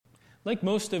Like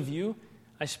most of you,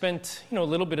 I spent a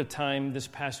little bit of time this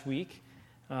past week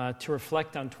to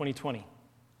reflect on 2020.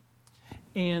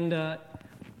 And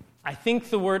I think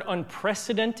the word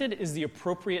unprecedented is the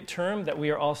appropriate term that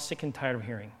we are all sick and tired of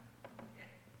hearing.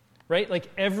 Right? Like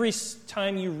every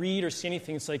time you read or see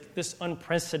anything, it's like this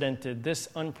unprecedented, this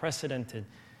unprecedented.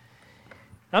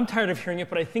 I'm tired of hearing it,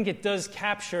 but I think it does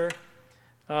capture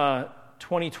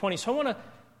 2020. So I want to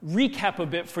recap a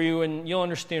bit for you, and you'll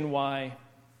understand why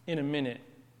in a minute.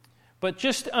 But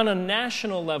just on a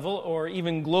national level or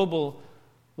even global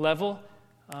level,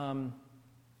 in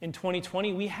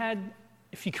 2020, we had,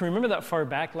 if you can remember that far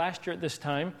back, last year at this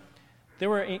time, there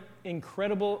were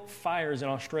incredible fires in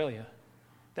Australia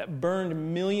that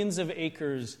burned millions of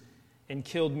acres and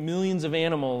killed millions of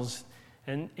animals.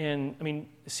 And I mean,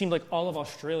 it seemed like all of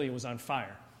Australia was on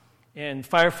fire. And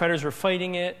firefighters were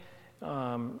fighting it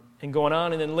and going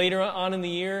on. And then later on in the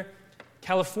year,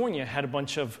 California had a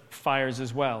bunch of fires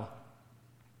as well,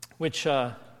 which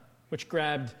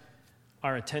grabbed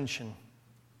our attention.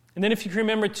 And then if you can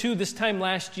remember, too, this time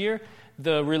last year,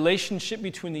 the relationship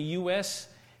between the U.S.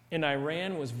 and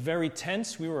Iran was very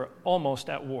tense. We were almost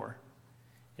at war.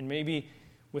 And maybe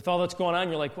with all that's going on,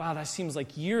 you're like, wow, that seems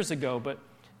like years ago. But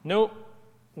nope,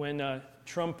 when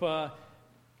Trump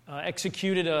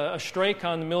executed a strike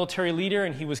on the military leader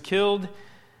and he was killed,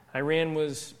 Iran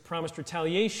was promised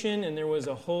retaliation, and there was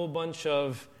a whole bunch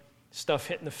of stuff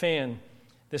hitting the fan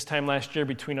this time last year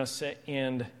between us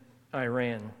and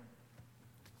Iran.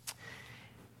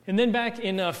 And then back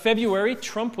in February,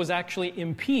 Trump was actually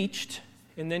impeached,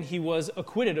 and then he was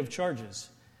acquitted of charges.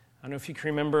 I don't know if you can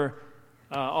remember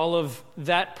all of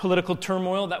that political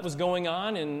turmoil that was going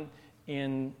on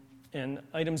and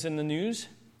items in the news.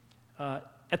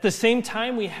 At the same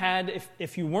time, we had,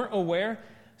 if you weren't aware,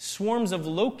 swarms of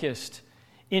locusts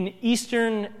in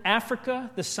eastern Africa,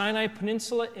 the Sinai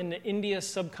Peninsula, and the India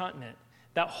subcontinent.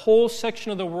 That whole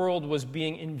section of the world was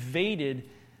being invaded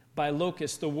by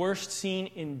locusts, the worst seen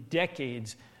in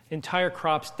decades. Entire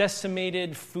crops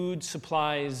decimated, food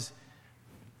supplies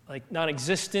like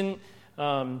non-existent,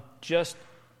 just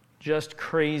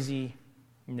craziness.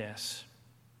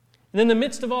 And in the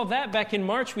midst of all that, back in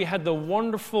March, we had the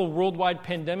wonderful worldwide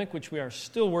pandemic, which we are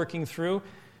still working through,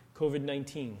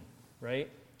 COVID-19, right?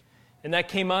 And that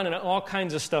came on, and all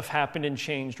kinds of stuff happened and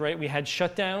changed, right? We had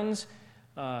shutdowns.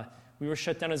 We were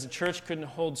shut down as a church, couldn't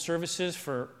hold services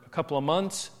for a couple of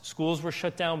months. Schools were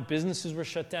shut down. Businesses were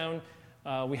shut down.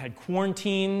 We had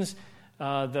quarantines.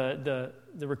 The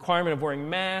requirement of wearing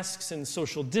masks and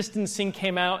social distancing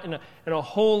came out, and a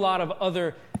whole lot of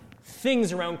other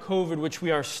things around COVID, which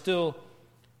we are still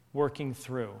working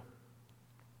through.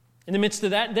 In the midst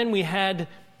of that, then we had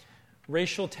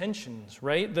racial tensions,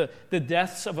 right? The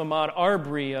deaths of Ahmaud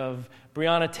Arbery, of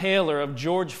Breonna Taylor, of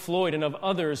George Floyd, and of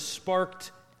others sparked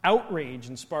outrage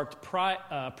and sparked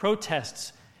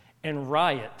protests and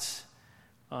riots.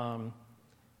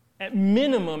 At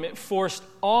minimum, it forced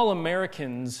all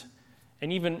Americans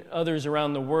and even others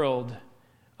around the world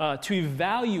to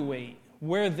evaluate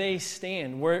where they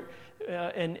stand,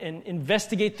 and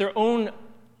investigate their own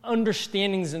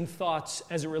understandings and thoughts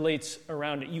as it relates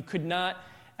around it. You could not,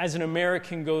 as an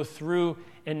American, go through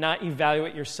and not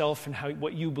evaluate yourself and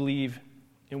what you believe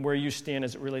and where you stand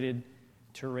as it related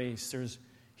to race. There's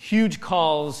huge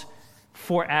calls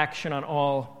for action on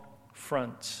all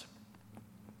fronts.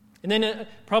 And then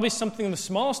probably something of the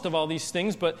smallest of all these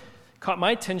things, but caught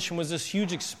my attention, was this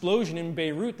huge explosion in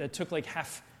Beirut that took like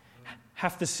half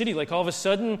the city. Like all of a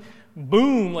sudden,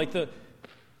 boom, like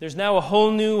there's now a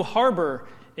whole new harbor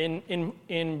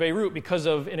in Beirut because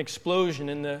of an explosion,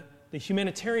 and the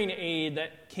humanitarian aid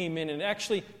that came in, and it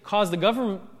actually caused the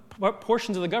government,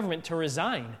 portions of the government, to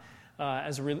resign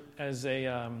as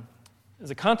a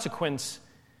consequence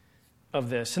of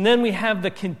this. And then we have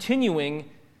the continuing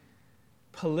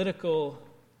political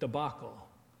debacle,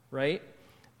 right?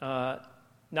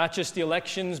 Not just the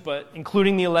elections, but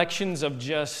including the elections of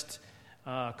just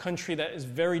a country that is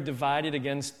very divided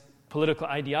against political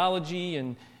ideology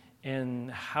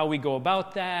and how we go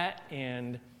about that,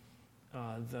 and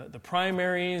the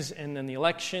primaries, and then the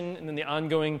election, and then the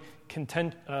ongoing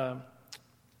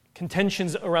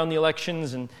contentions around the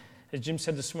elections. And as Jim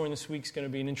said this morning, this week's going to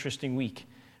be an interesting week,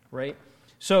 right?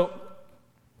 So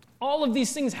all of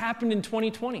these things happened in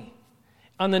 2020.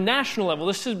 On the national level,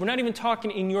 we're not even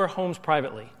talking in your homes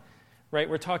privately, right?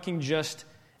 We're talking just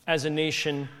as a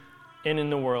nation and in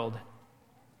the world.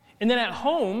 And then at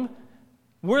home,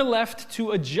 we're left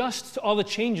to adjust to all the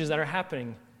changes that are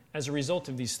happening as a result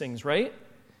of these things, right?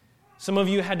 Some of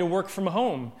you had to work from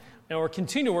home or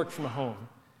continue to work from home.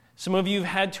 Some of you have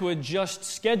had to adjust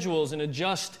schedules and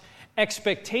adjust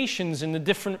expectations in the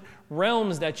different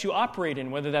realms that you operate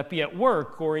in, whether that be at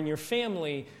work or in your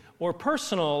family or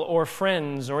personal or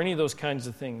friends or any of those kinds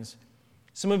of things.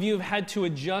 Some of you have had to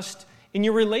adjust in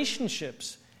your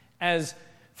relationships as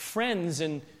friends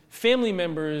and family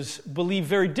members believe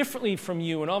very differently from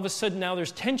you, and all of a sudden now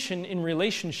there's tension in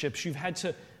relationships. You've had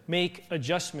to make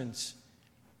adjustments.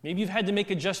 Maybe you've had to make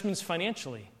adjustments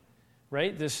financially,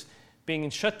 right? This being in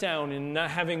shutdown and not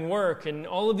having work and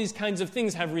all of these kinds of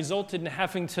things have resulted in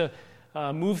having to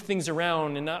move things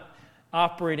around and not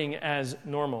operating as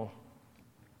normal.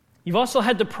 You've also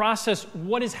had to process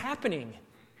what is happening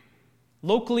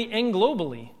locally and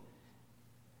globally.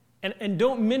 And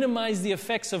don't minimize the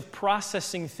effects of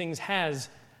processing things has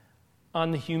on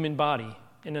the human body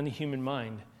and on the human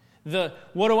mind.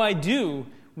 What do I do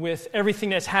with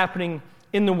everything that's happening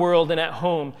in the world and at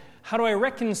home? How do I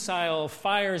reconcile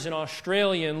fires in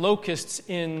Australia and locusts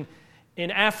in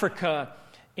Africa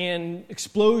and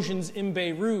explosions in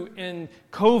Beirut and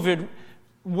COVID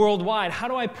worldwide? How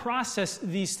do I process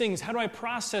these things? How do I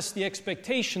process the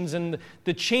expectations and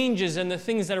the changes and the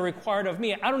things that are required of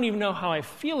me? I don't even know how I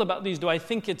feel about these. Do I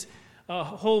think it's a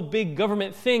whole big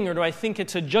government thing, or do I think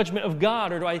it's a judgment of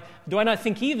God, or do I not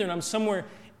think either, and I'm somewhere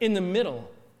in the middle?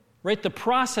 Right? The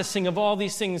processing of all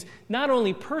these things, not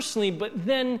only personally, but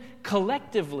then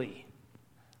collectively.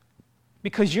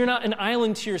 Because you're not an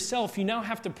island to yourself, you now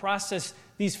have to process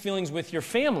these feelings with your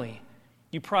family.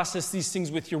 You process these things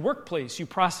with your workplace. You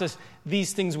process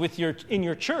these things in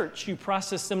your church. You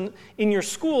process them in your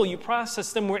school. You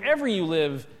process them wherever you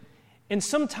live. And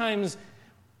sometimes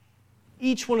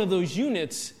each one of those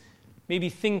units maybe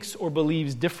thinks or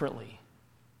believes differently.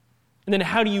 And then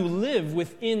how do you live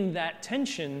within that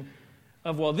tension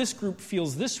of, well, this group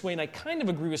feels this way, and I kind of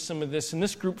agree with some of this, and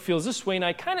this group feels this way, and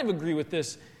I kind of agree with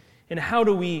this. And how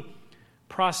do we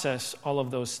process all of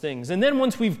those things? And then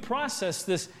once we've processed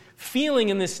this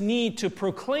feeling and this need to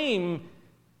proclaim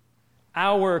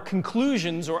our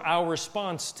conclusions or our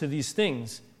response to these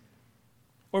things,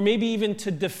 or maybe even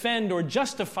to defend or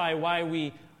justify why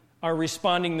we are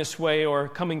responding this way or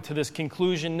coming to this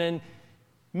conclusion, then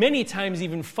many times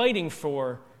even fighting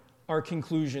for our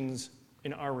conclusions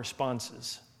and our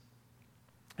responses.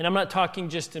 And I'm not talking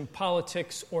just in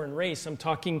politics or in race. I'm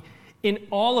talking in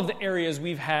all of the areas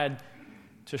we've had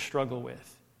to struggle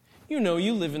with. You know,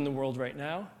 you live in the world right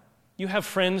now. You have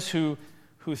friends who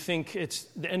think it's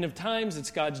the end of times,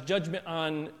 it's God's judgment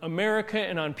on America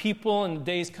and on people, and the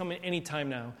day's coming any time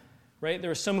now, right?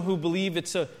 There are some who believe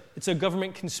it's a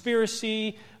government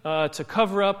conspiracy to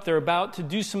cover up. They're about to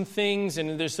do some things,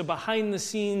 and there's a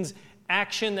behind-the-scenes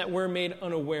action that we're made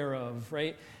unaware of,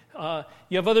 right?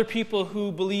 You have other people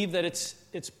who believe that it's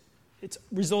a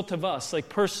result of us. Like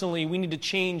personally, we need to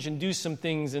change and do some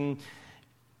things, and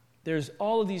there's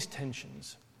all of these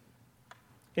tensions.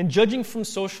 And judging from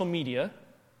social media,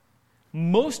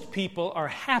 most people are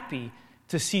happy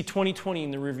to see 2020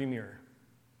 in the rearview mirror.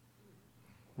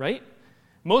 Right?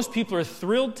 Most people are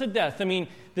thrilled to death. I mean,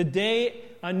 the day,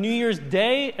 on New Year's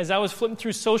Day, as I was flipping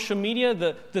through social media,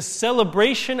 the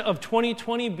celebration of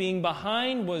 2020 being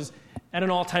behind was at an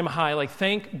all-time high. Like,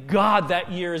 thank God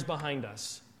that year is behind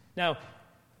us. Now,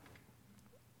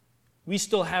 we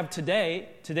still have today.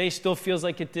 Today still feels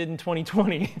like it did in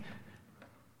 2020.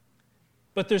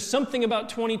 But there's something about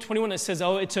 2021 that says,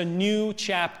 oh, it's a new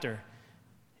chapter.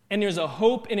 And there's a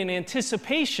hope and an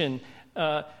anticipation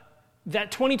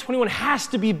that 2021 has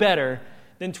to be better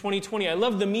than 2020. I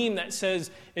love the meme that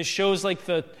says, it shows like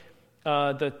the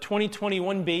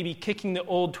 2021 baby kicking the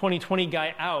old 2020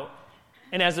 guy out.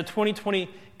 And as the 2020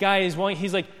 guy is wanting,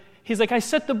 he's like, I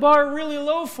set the bar really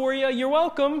low for you. You're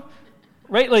welcome.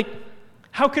 Right? Like,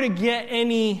 how could it get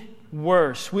any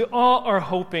worse? We all are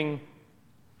hoping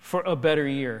for a better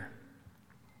year.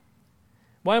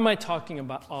 Why am I talking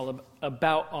about all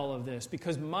of this?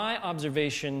 Because my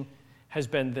observation has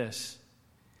been this,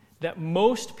 that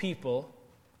most people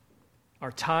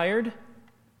are tired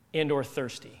and or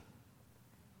thirsty.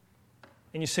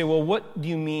 And you say, well, what do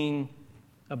you mean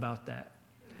about that?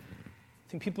 I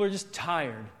think people are just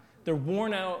tired. They're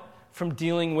worn out from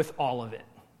dealing with all of it,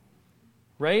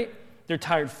 right? They're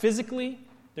tired physically,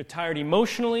 they're tired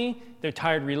emotionally, they're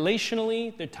tired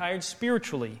relationally, they're tired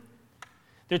spiritually.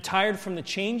 They're tired from the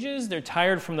changes, they're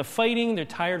tired from the fighting, they're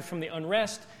tired from the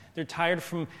unrest, they're tired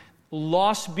from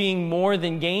loss being more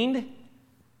than gained,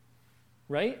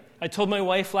 right? I told my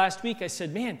wife last week, I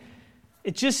said, man,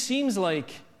 it just seems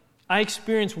like I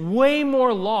experience way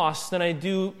more loss than I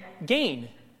do gain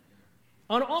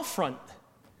on all front.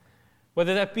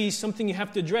 Whether that be something you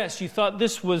have to address, you thought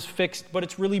this was fixed, but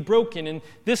it's really broken, and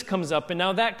this comes up, and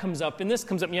now that comes up, and this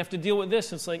comes up, and you have to deal with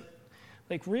this. It's like,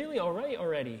 Like, really? All right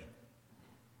already.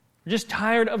 We're just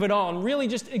tired of it all and really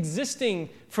just existing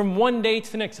from one day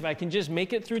to the next. If I can just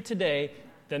make it through today,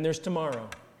 then there's tomorrow.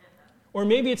 Or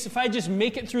maybe it's if I just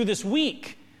make it through this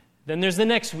week, then there's the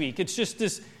next week. It's just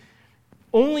this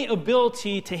only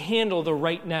ability to handle the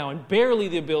right now and barely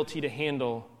the ability to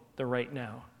handle the right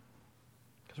now.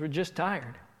 Because we're just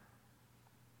tired.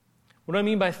 What do I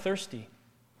mean by thirsty?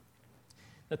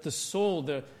 That the soul,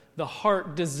 the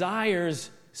heart desires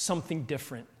something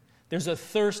different. There's a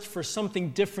thirst for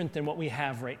something different than what we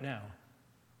have right now.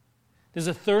 There's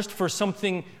a thirst for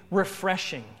something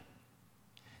refreshing.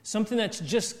 Something that's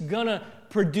just going to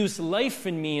produce life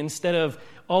in me instead of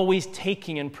always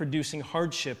taking and producing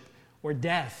hardship or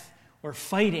death or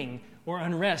fighting or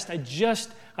unrest.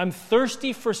 I'm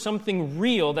thirsty for something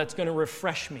real that's going to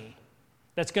refresh me,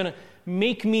 that's going to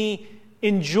make me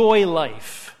enjoy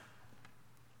life.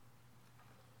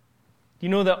 You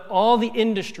know that all the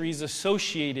industries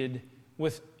associated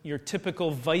with your typical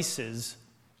vices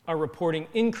are reporting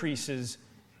increases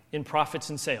in profits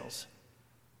and sales.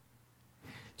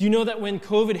 Do you know that when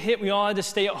COVID hit, we all had to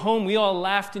stay at home, we all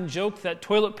laughed and joked that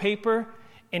toilet paper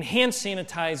and hand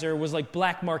sanitizer was like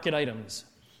black market items?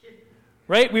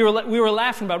 Right? We were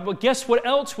laughing about it, but guess what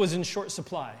else was in short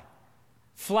supply?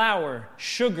 Flour,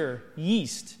 sugar,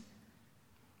 yeast.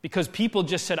 Because people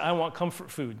just said, I want comfort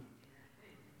food.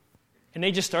 And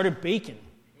they just started baking.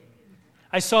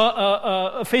 I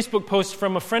saw a Facebook post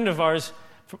from a friend of ours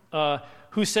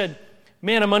who said,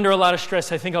 man, I'm under a lot of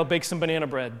stress. I think I'll bake some banana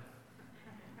bread.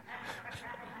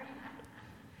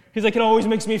 He's like, it always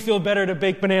makes me feel better to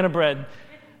bake banana bread.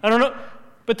 I don't know,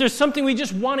 but there's something we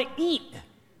just want to eat.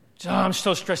 I'm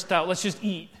so stressed out. Let's just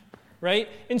eat, right?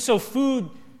 And so food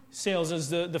sales, as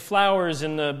the flours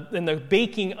and the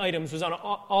baking items, was on an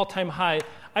all-time high.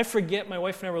 I forget, my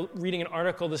wife and I were reading an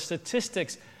article, the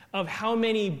statistics of how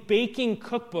many baking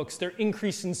cookbooks there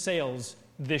increased in sales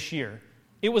this year.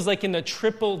 It was like in the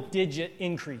triple-digit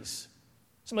increase.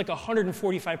 Something like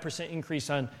 145% increase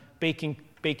on baking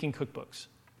cookbooks.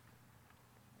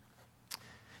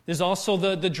 There's also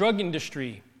the drug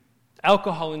industry,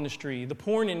 alcohol industry, the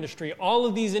porn industry. All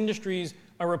of these industries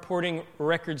are reporting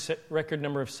record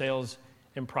number of sales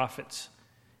and profits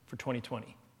for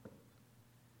 2020.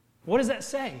 What does that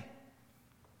say?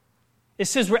 It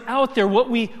says we're out there.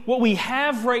 What we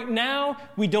have right now,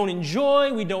 we don't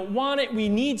enjoy, we don't want it. We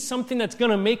need something that's going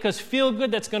to make us feel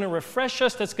good, that's going to refresh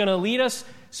us, that's going to lead us,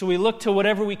 so we look to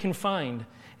whatever we can find.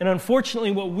 And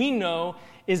unfortunately, what we know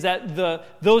is that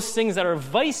those things that are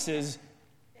vices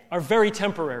are very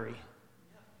temporary.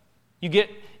 You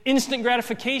get instant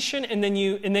gratification, and then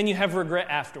you have regret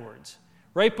afterwards,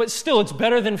 right? But still, it's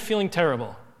better than feeling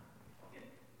terrible.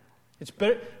 It's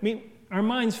better. I mean, our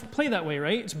minds play that way,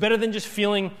 right? It's better than just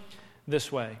feeling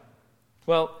this way.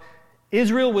 Well,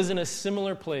 Israel was in a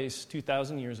similar place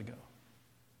 2,000 years ago.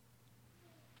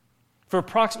 For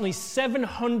approximately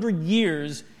 700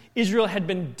 years, Israel had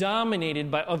been dominated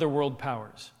by other world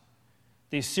powers.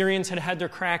 The Assyrians had had their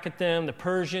crack at them, the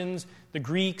Persians, the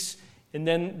Greeks, and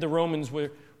then the Romans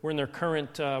were in their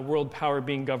current world power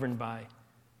being governed by.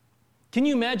 Can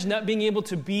you imagine not being able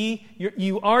to be,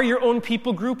 you are your own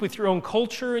people group with your own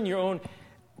culture and your own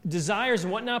desires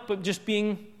and whatnot, but just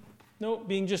being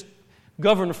just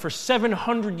governed for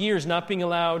 700 years, not being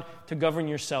allowed to govern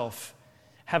yourself,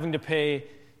 having to pay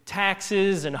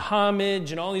taxes and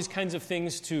homage and all these kinds of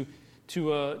things to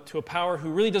a power who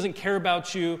really doesn't care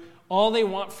about you. All they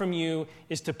want from you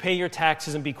is to pay your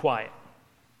taxes and be quiet.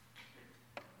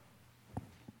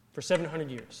 For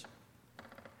 700 years.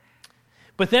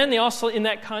 But then they also, in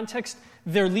that context,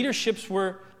 their leadership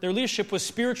was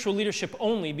spiritual leadership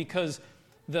only because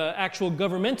the actual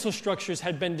governmental structures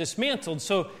had been dismantled.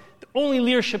 So the only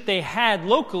leadership they had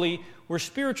locally were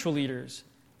spiritual leaders.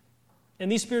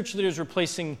 And these spiritual leaders were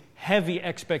placing heavy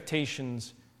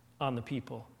expectations on the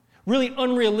people. Really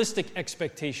unrealistic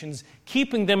expectations,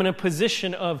 keeping them in a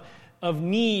position of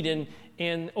need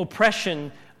and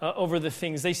oppression over the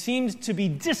things. They seemed to be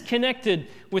disconnected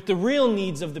with the real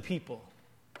needs of the people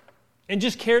and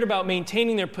just cared about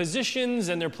maintaining their positions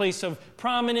and their place of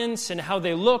prominence and how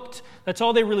they looked. That's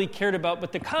all they really cared about.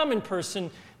 But the common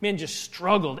person, man, just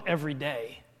struggled every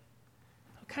day.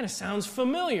 It kind of sounds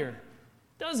familiar,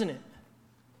 doesn't it?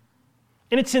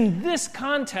 And it's in this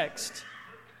context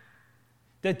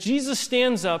that Jesus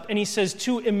stands up and he says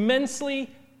two immensely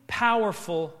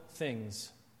powerful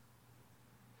things.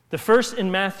 The first in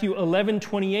Matthew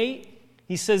 11:28,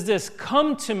 he says this,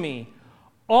 "Come to me,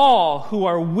 all who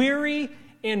are weary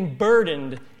and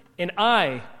burdened, and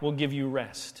I will give you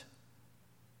rest."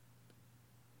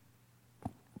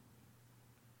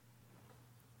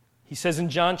 He says in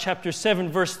John chapter 7,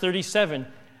 verse 37,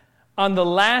 "On the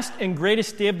last and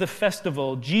greatest day of the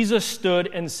festival, Jesus stood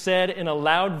and said in a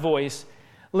loud voice,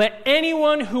 'Let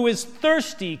anyone who is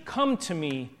thirsty come to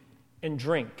me and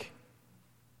drink.'"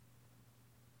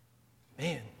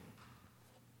 Man,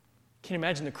 can't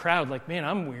imagine the crowd like, man,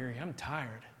 I'm weary, I'm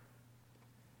tired.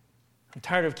 I'm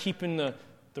tired of keeping the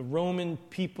Roman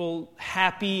people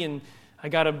happy, and I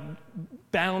got to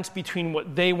balance between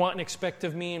what they want and expect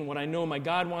of me and what I know my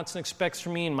God wants and expects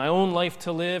from me and my own life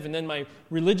to live, and then my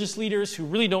religious leaders who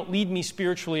really don't lead me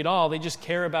spiritually at all. They just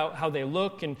care about how they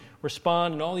look and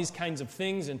respond and all these kinds of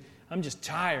things, and I'm just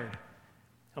tired.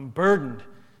 I'm burdened,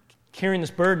 carrying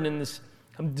this burden and this.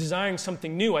 I'm desiring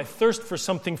something new. I thirst for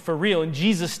something for real. And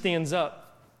Jesus stands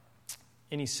up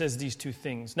and he says these two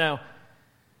things. Now,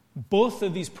 both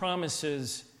of these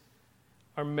promises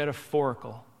are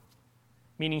metaphorical,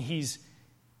 meaning he's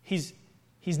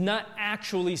not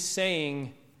actually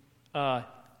saying,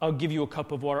 I'll give you a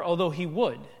cup of water, although he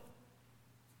would.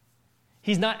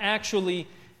 He's not actually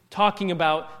talking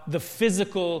about the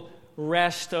physical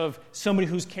rest of somebody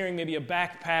who's carrying maybe a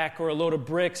backpack or a load of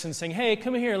bricks and saying, hey,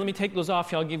 come here, let me take those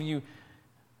off you, I'll give you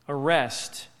a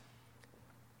rest.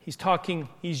 He's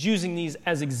using these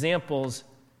as examples.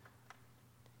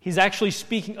 He's actually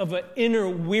speaking of an inner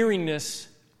weariness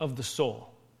of the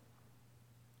soul.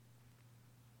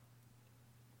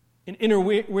 An inner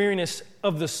weariness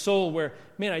of the soul where,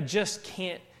 man, I just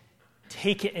can't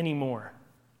take it anymore.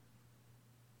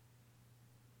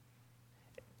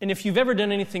 And if you've ever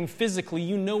done anything physically,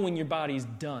 you know when your body's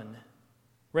done,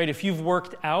 right? If you've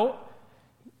worked out,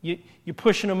 you're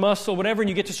pushing a muscle, whatever, and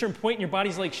you get to a certain point and your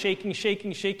body's like shaking.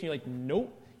 You're like,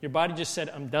 nope. Your body just said,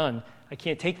 I'm done. I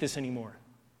can't take this anymore.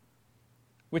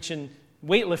 Which in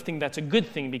weightlifting, that's a good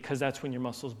thing because that's when your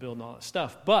muscles build and all that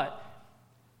stuff. But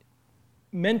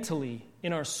mentally,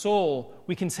 in our soul,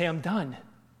 we can say, I'm done.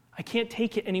 I can't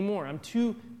take it anymore. I'm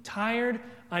too tired.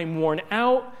 I'm worn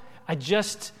out. I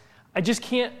just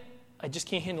can't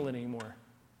handle it anymore.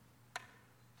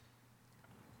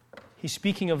 He's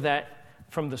speaking of that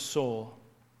from the soul.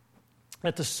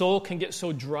 That the soul can get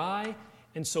so dry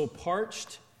and so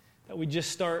parched that we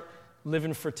just start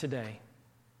living for today.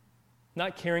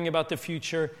 Not caring about the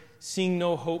future, seeing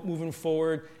no hope moving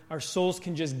forward. Our souls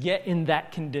can just get in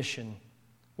that condition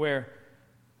where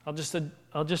I'll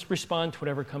just respond to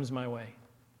whatever comes my way.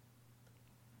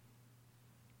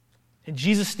 And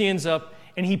Jesus stands up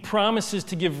and he promises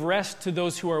to give rest to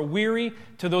those who are weary,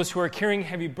 to those who are carrying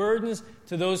heavy burdens,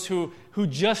 to those who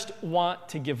just want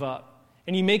to give up.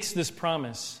 And he makes this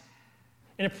promise.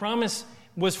 And a promise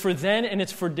was for then and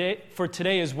it's for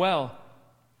today as well.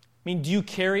 I mean, do you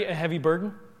carry a heavy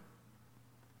burden?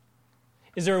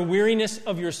 Is there a weariness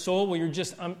of your soul where you're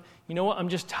just, I'm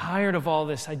just tired of all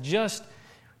this. I just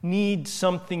need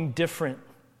something different.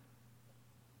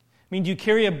 I mean, do you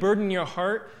carry a burden in your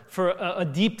heart for a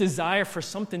deep desire for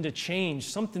something to change,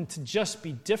 something to just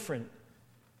be different?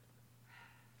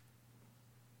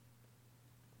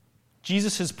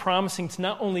 Jesus is promising to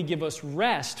not only give us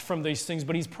rest from these things,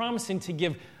 but he's promising to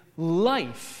give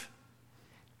life.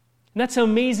 And that's an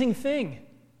amazing thing.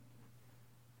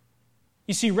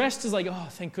 You see, rest is like, oh,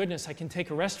 thank goodness, I can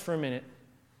take a rest for a minute.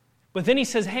 But then he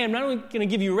says, hey, I'm not only going to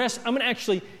give you rest, I'm going to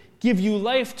actually give you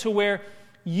life to where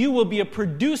you will be a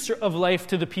producer of life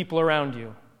to the people around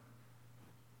you.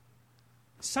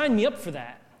 Sign me up for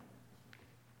that.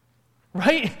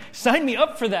 Right? Sign me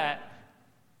up for that.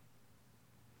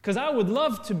 Because I would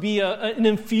love to be an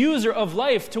infuser of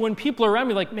life to when people are around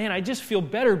me like, man, I just feel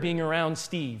better being around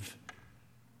Steve.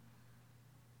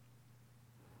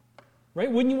 Right?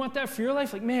 Wouldn't you want that for your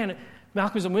life? Like, man,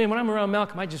 Malcolm's like, man, when I'm around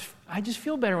Malcolm, I just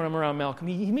feel better when I'm around Malcolm.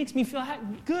 He makes me feel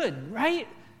good, right?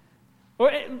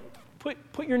 Or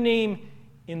put your name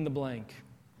in the blank.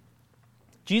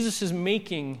 Jesus is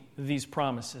making these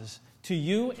promises to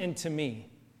you and to me.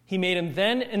 He made them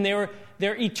then, and they're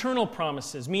eternal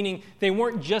promises, meaning they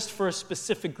weren't just for a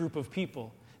specific group of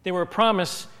people. They were a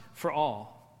promise for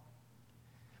all.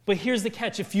 But here's the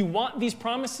catch. If you want these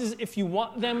promises, if you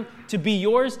want them to be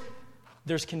yours,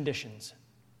 there's conditions.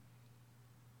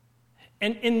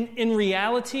 And in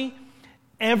reality,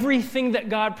 everything that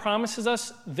God promises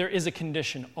us, there is a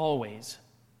condition, always.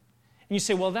 And you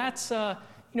say, well, that's,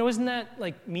 isn't that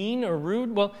like mean or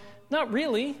rude? Well, not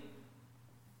really.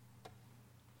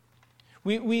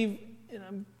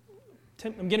 I'm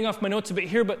getting off my notes a bit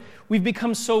here, but we've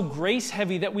become so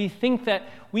grace-heavy that we think that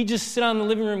we just sit on the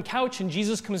living room couch and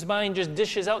Jesus comes by and just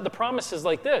dishes out the promises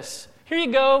like this. Here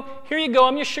you go.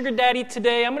 I'm your sugar daddy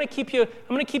today. I'm going to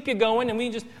keep you going. And we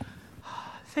just,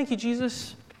 thank you,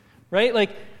 Jesus. Right? Like,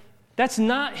 that's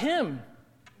not him.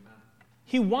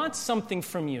 He wants something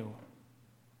from you.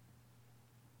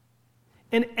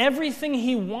 And everything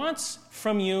he wants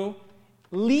from you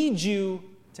leads you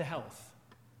to health.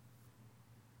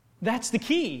 That's the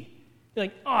key. You're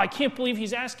like, oh, I can't believe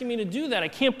he's asking me to do that. I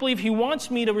can't believe he wants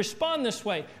me to respond this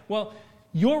way. Well,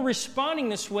 your responding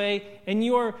this way and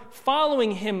your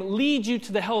following him leads you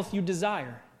to the health you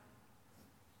desire.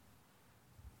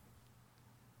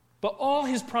 But all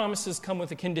his promises come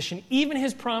with a condition, even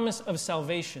his promise of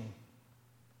salvation.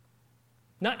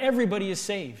 Not everybody is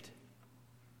saved.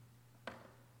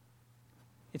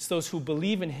 It's those who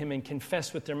believe in him and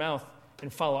confess with their mouth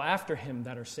and follow after him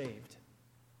that are saved.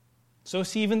 So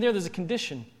see, even there's a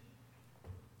condition.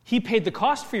 He paid the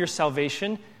cost for your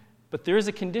salvation, but there is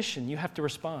a condition. You have to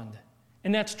respond.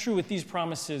 And that's true with these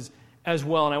promises as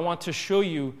well. And I want to show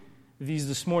you these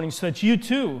this morning so that you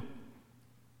too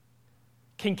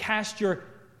can cast your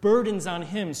burdens on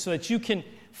him, so that you can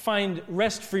find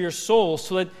rest for your soul,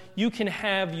 so that you can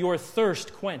have your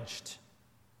thirst quenched.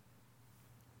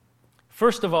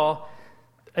 First of all,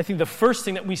 I think the first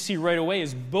thing that we see right away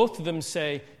is both of them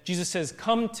say, Jesus says,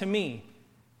 come to me,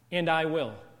 and I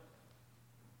will.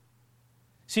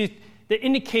 See, that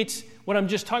indicates what I'm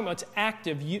just talking about. It's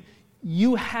active.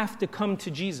 You have to come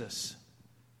to Jesus.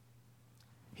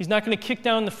 He's not going to kick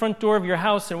down the front door of your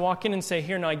house and walk in and say,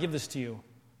 here, now I give this to you.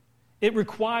 It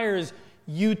requires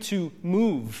you to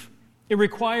move. It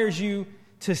requires you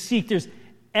to seek. There's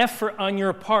effort on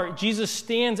your part. Jesus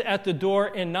stands at the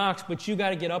door and knocks, but you got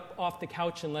to get up off the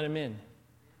couch and let him in.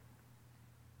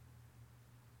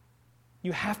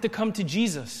 You have to come to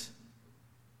Jesus.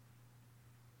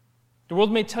 The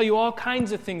world may tell you all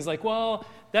kinds of things like, well,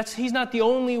 he's not the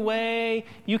only way.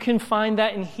 You can find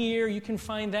that in here. You can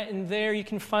find that in there. You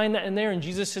can find that in there. And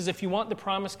Jesus says, if you want the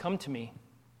promise, come to me.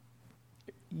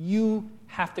 You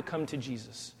have to come to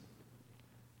Jesus.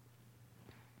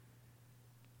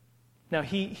 Now,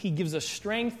 he gives us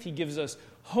strength. He gives us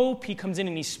hope. He comes in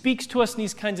and he speaks to us in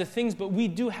these kinds of things, but we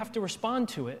do have to respond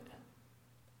to it.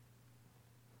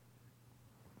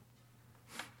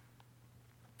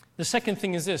 The second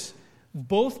thing is this.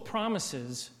 Both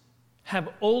promises have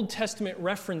Old Testament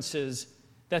references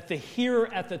that the hearer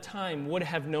at the time would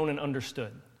have known and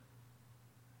understood.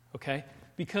 Okay?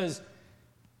 Because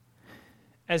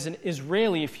as an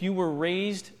Israeli, if you were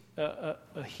raised a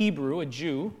Hebrew, a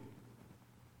Jew,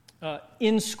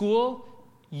 in school,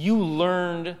 you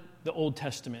learned the Old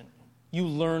Testament. You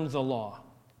learned the law.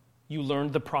 You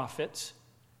learned the prophets.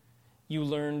 You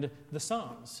learned the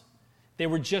Psalms. They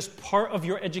were just part of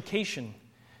your education.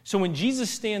 So when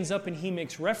Jesus stands up and he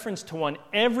makes reference to one,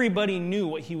 everybody knew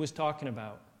what he was talking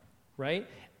about, right?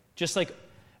 Just like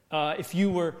if you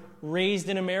were raised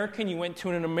in America and you went to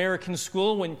an American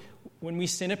school, when we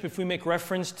stand up, if we make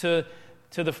reference to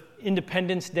the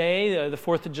Independence Day, the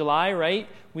 4th of July, right?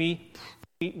 We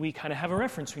kind of have a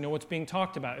reference. We know what's being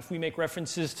talked about. If we make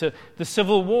references to the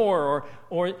Civil War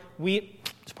or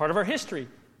it's part of our history.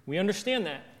 We understand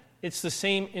that. It's the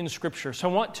same in Scripture. So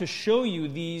I want to show you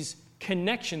these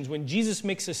connections. When Jesus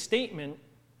makes a statement,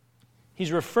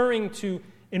 he's referring to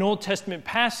an Old Testament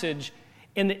passage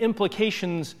and the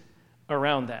implications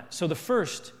around that. So the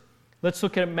first, let's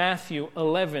look at Matthew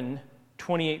 11,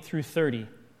 28 through 30,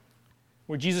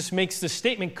 where Jesus makes this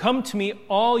statement, come to me,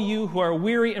 all you who are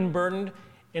weary and burdened,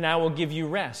 and I will give you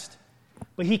rest.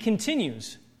 But he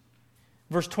continues,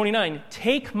 verse 29,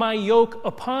 take my yoke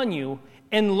upon you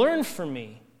and learn from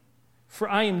me, for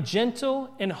I am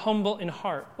gentle and humble in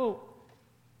heart. Oh,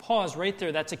 pause right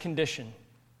there. That's a condition.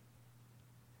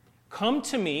 Come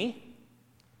to me,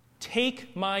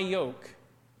 take my yoke.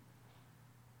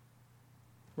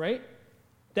 Right?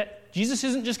 That Jesus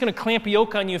isn't just going to clamp a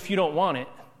yoke on you if you don't want it.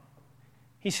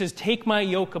 He says, take my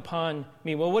yoke upon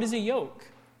me. Well, what is a yoke?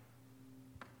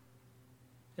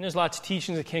 And there's lots of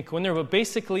teachings that can't go in there, but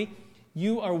basically,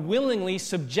 you are willingly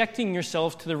subjecting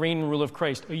yourself to the reign and rule of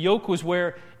Christ. A yoke was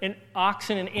where an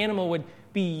oxen, an animal, would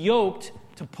be yoked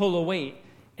to pull a weight.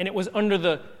 And it was under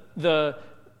the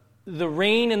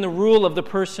reign and the rule of the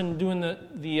person doing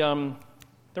the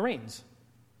reins.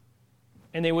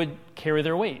 And they would carry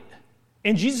their weight.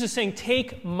 And Jesus is saying,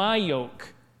 take my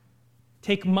yoke.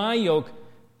 Take my yoke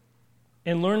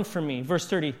and learn from me. Verse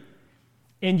 30,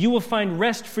 and you will find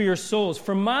rest for your souls.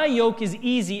 For my yoke is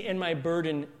easy and my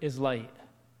burden is light.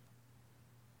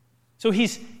 So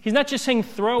he's not just saying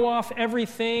throw off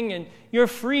everything and you're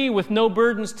free with no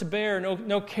burdens to bear,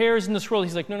 no cares in this world.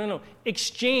 He's like, no.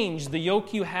 Exchange the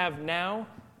yoke you have now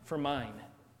for mine.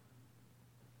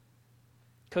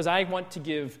 Because I want to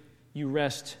give you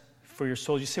rest for your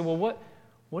souls. You say, well,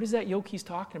 what is that yoke he's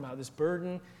talking about? This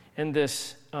burden and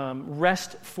this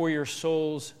rest for your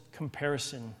souls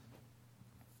comparison.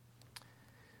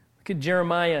 Look at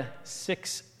Jeremiah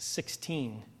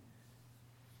 6:16.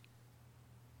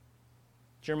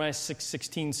 Jeremiah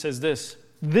 6:16 says this,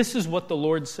 "This is what the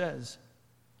Lord says.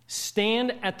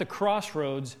 Stand at the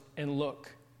crossroads and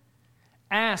look.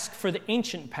 Ask for the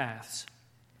ancient paths.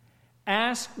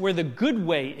 Ask where the good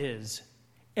way is,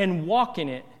 and walk in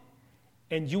it,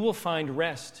 and you will find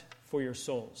rest for your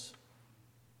souls."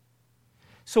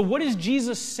 So what is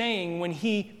Jesus saying when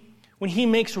he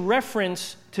makes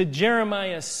reference to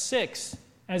Jeremiah 6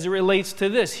 as it relates to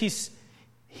this? He's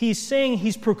saying,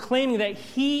 he's proclaiming that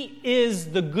he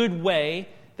is the good way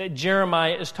that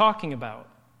Jeremiah is talking about.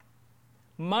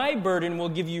 My burden will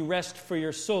give you rest for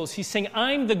your souls. He's saying,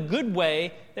 I'm the good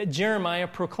way that Jeremiah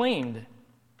proclaimed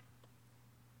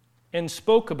and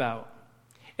spoke about.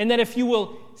 And that if you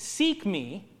will seek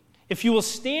me, if you will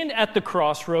stand at the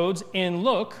crossroads and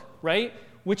look, right,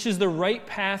 which is the right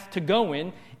path to go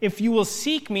in, if you will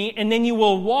seek me and then you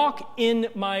will walk in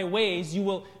my ways, you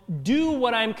will do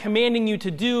what I'm commanding you to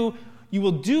do, you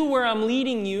will do where I'm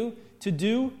leading you to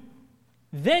do,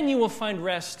 then you will find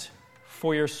rest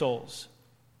for your souls.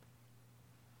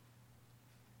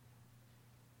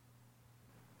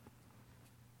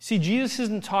 See, Jesus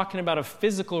isn't talking about a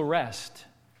physical rest.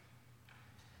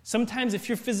 Sometimes if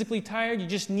you're physically tired, you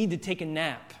just need to take a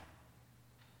nap.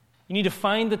 You need to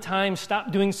find the time,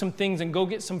 stop doing some things, and go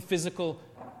get some physical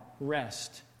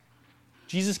rest.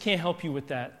 Jesus can't help you with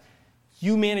that.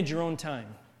 You manage your own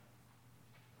time.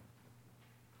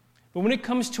 But when it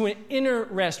comes to an inner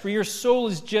rest, where your soul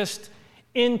is just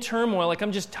in turmoil, like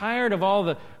I'm just tired of all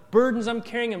the burdens I'm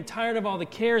carrying, I'm tired of all the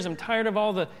cares, I'm tired of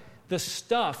all the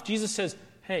stuff, Jesus says,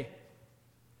 hey,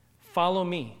 follow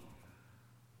me.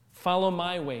 Follow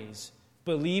my ways.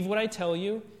 Believe what I tell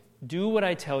you. Do what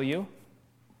I tell you.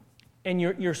 And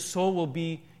your soul will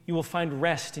be, you will find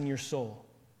rest in your soul.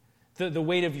 The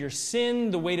weight of your sin,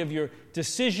 the weight of your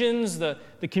decisions, the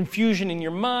confusion in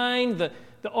your mind,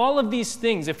 all of these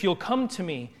things, if you'll come to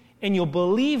me and you'll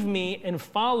believe me and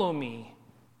follow me,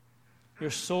 your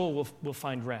soul will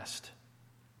find rest.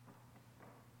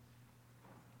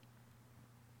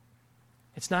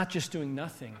 It's not just doing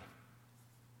nothing.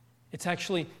 It's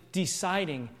actually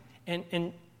deciding.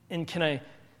 And can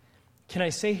I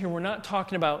say here, we're not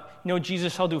talking about,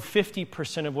 Jesus, I'll do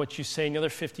 50% of what you say, and the other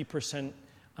 50%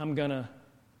 I'm going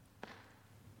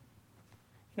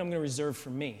to reserve for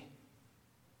me.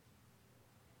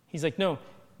 He's like, no,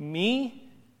 me?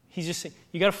 He's just saying,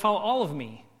 you got to follow all of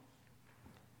me.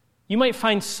 You might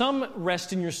find some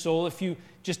rest in your soul if you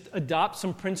just adopt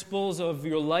some principles of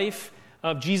your life,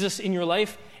 of Jesus in your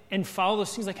life, and follow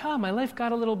those things like, my life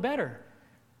got a little better.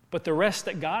 But the rest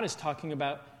that God is talking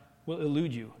about will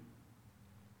elude you.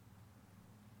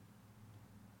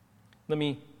 Let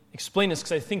me explain this,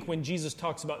 because I think when Jesus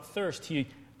talks about thirst, he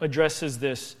addresses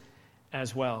this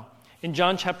as well. In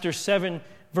John chapter 7,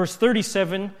 verse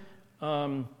 37,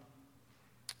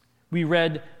 we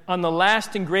read, "On the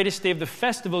last and greatest day of the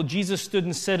festival, Jesus stood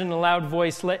and said in a loud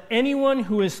voice, 'Let anyone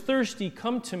who is thirsty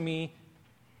come to me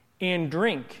and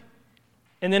drink.'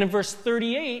 And then in verse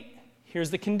 38,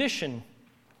 here's the condition.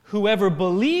 'Whoever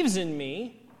believes in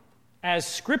me, as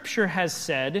Scripture has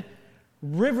said,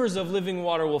 rivers of living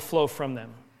water will flow from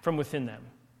within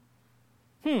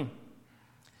them.'"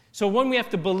 So one, we have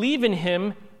to believe in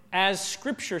him as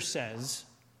Scripture says.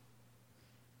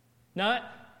 Not,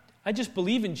 I just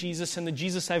believe in Jesus and the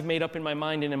Jesus I've made up in my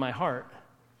mind and in my heart.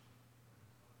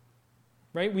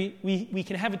 Right? We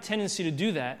can have a tendency to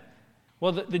do that.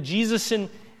 Well, the Jesus in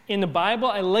the Bible,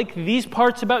 I like these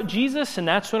parts about Jesus, and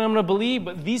that's what I'm going to believe,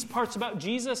 but these parts about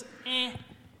Jesus, I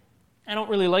don't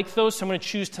really like those, so I'm going to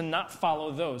choose to not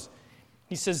follow those.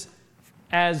 He says,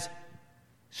 as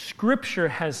Scripture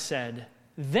has said,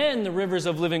 then the rivers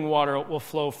of living water will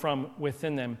flow from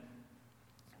within them.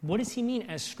 What does he mean,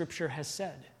 as Scripture has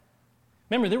said?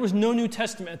 Remember, there was no New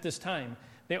Testament at this time.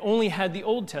 They only had the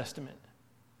Old Testament.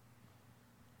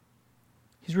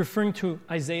 He's referring to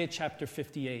Isaiah chapter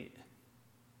 58.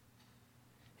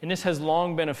 And this has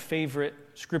long been a favorite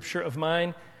scripture of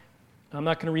mine. I'm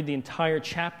not going to read the entire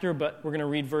chapter, but we're going to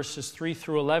read verses 3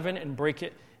 through 11 and break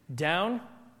it down.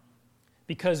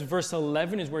 Because verse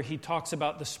 11 is where he talks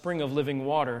about the spring of living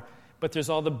water, but there's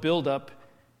all the build-up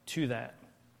to that.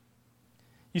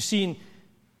 You see, in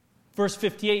verse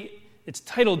 58, it's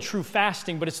titled True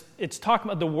Fasting, but it's talking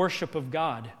about the worship of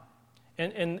God.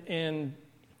 And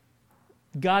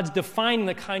God's defining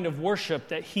the kind of worship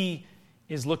that he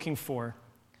is looking for.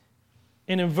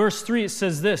 And in verse 3, it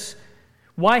says this,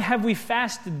 "Why have we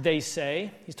fasted, they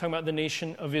say," he's talking about the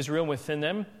nation of Israel within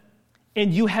them,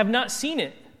 "and you have not seen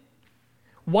it?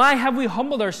 Why have we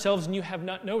humbled ourselves and you have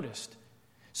not noticed?"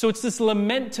 So it's this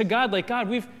lament to God, like, God,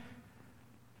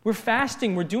 We're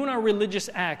fasting. We're doing our religious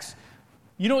acts.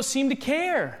 You don't seem to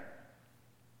care.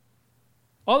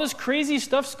 All this crazy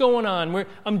stuff's going on.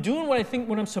 I'm doing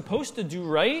what I'm supposed to do,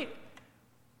 right?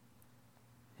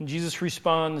 And Jesus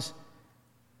responds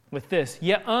with this,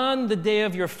 "Yet on the day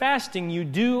of your fasting, you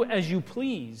do as you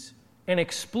please and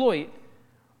exploit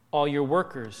all your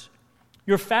workers.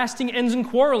 Your fasting ends in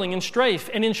quarreling and strife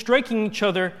and in striking each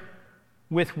other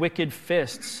with wicked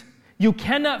fists. You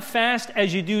cannot fast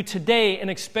as you do today and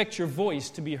expect your voice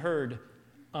to be heard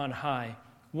on high."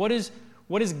 What is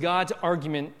God's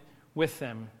argument with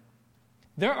them?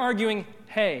 They're arguing,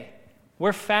 hey,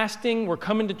 we're fasting, we're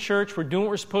coming to church, we're doing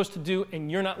what we're supposed to do,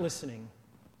 and you're not listening.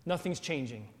 Nothing's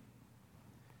changing.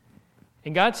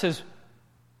 And God says,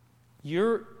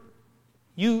 you're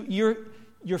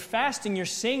fasting, you're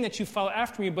saying that you follow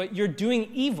after me, but you're doing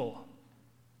evil.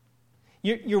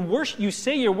 You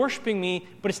say you're worshiping me,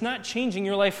 but it's not changing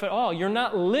your life at all. You're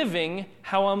not living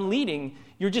how I'm leading.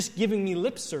 You're just giving me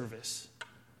lip service.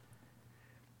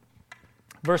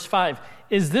 Verse 5,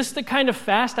 "Is this the kind of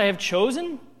fast I have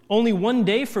chosen? Only one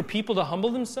day for people to humble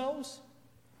themselves?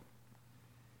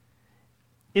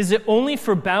 Is it only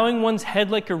for bowing one's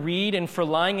head like a reed and for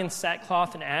lying in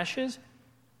sackcloth and ashes?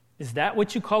 Is that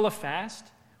what you call a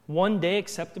fast? One day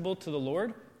acceptable to the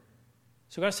Lord?"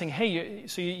 So God's saying, hey,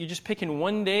 you're just picking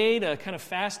one day to kind of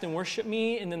fast and worship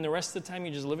me, and then the rest of the time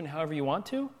you're just living however you want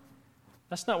to?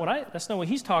 That's not what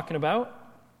he's talking about.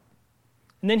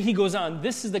 And then he goes on,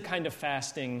 this is the kind of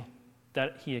fasting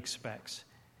that he expects.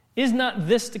 "Is not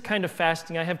this the kind of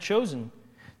fasting I have chosen?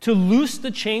 To loose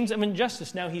the chains of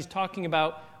injustice." Now he's talking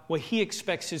about what he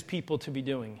expects his people to be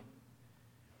doing.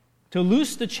 "To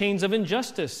loose the chains of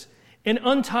injustice and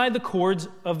untie the cords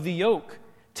of the yoke.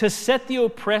 To set the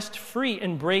oppressed free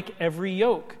and break every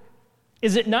yoke.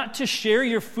 Is it not to share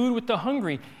your food with the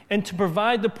hungry and to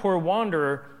provide the poor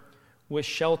wanderer with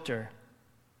shelter?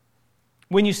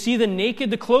 When you see the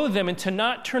naked, to clothe them and to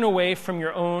not turn away from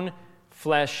your own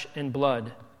flesh and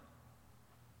blood.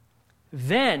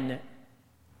 Then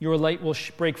your light will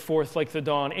break forth like the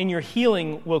dawn, and your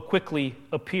healing will quickly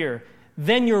appear.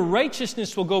 Then your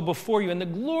righteousness will go before you, and the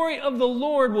glory of the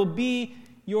Lord will be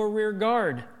your rear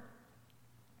guard.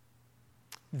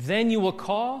 Then you will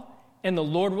call, and the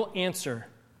Lord will answer.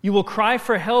 You will cry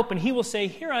for help, and he will say,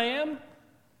 'Here I am.'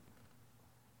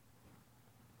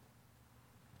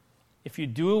 If you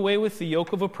do away with the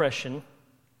yoke of oppression,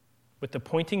 with the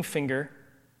pointing finger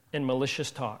and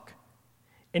malicious talk,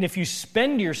 and if you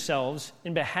spend yourselves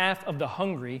in behalf of the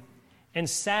hungry and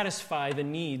satisfy the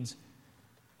needs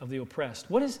of the oppressed."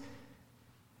 When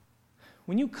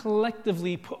you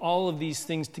collectively put all of these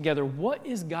things together, what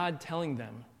is God telling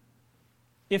them?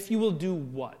 If you will do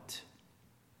what?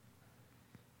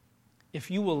 If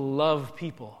you will love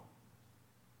people.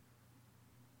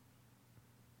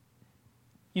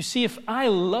 You see, if I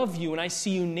love you and I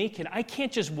see you naked, I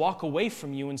can't just walk away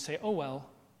from you and say, "Oh well."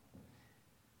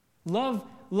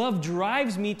 Love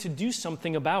drives me to do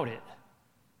something about it.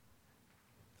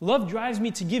 Love drives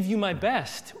me to give you my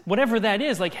best, whatever that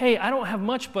is. Like, hey, I don't have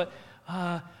much, but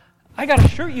I got a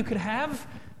shirt you could have.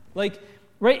 Like,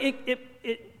 right? It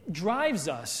drives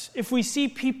us. If we see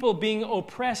people being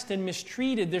oppressed and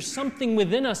mistreated, there's something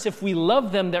within us, if we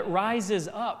love them, that rises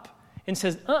up and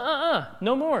says,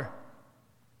 no more.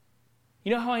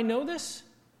 You know how I know this?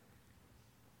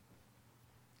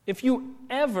 If you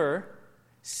ever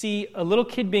see a little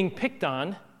kid being picked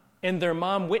on and their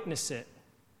mom witness it,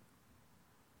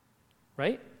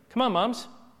 right? Come on, moms,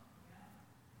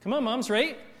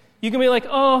 right? You can be like,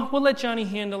 "Oh, we'll let Johnny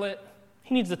handle it.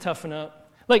 He needs to toughen up."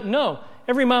 Like, no.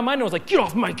 Every mom I know is like, "Get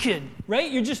off my kid,"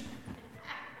 right? Right?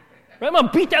 I'm going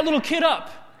to beat that little kid up.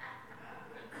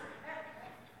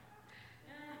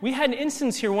 We had an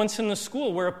instance here once in the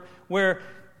school where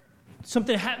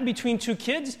something happened between two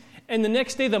kids, and the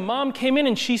next day the mom came in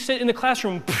and she said in the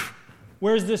classroom,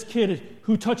 "Where's this kid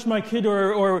who touched my kid?"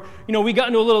 Or they got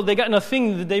in a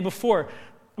thing the day before.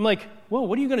 I'm like, "Whoa,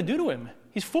 what are you going to do to him?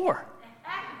 He's 4.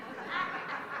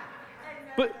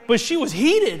 But she was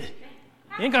heated.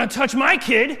 "You ain't going to touch my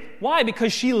kid." Why?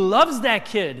 Because she loves that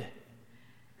kid.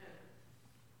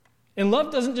 And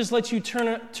love doesn't just let you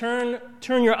turn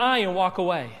your eye and walk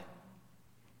away.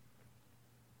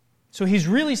 So he's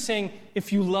really saying,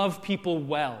 if you love people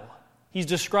well, he's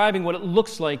describing what it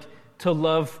looks like to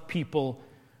love people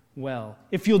well.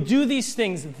 If you'll do these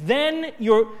things, then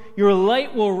your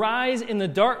light will rise in the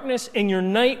darkness and your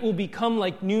night will become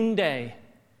like noonday.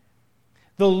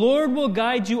 The Lord will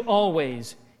guide you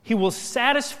always. He will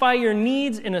satisfy your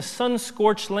needs in a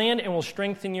sun-scorched land and will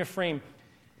strengthen your frame.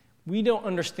 We don't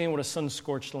understand what a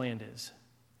sun-scorched land is.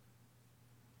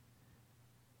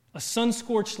 A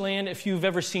sun-scorched land, if you've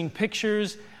ever seen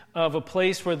pictures of a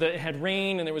place where it had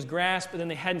rain and there was grass, but then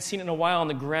they hadn't seen it in a while and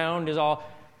the ground is all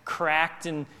cracked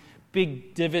and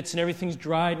big divots and everything's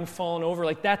dried and fallen over,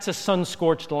 like that's a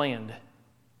sun-scorched land.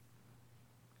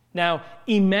 Now,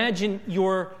 imagine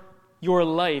your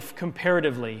life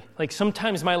comparatively. Like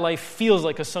sometimes my life feels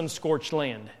like a sun-scorched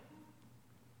land.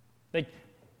 Like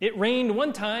it rained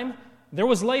one time, there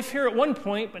was life here at one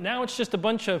point, but now it's just a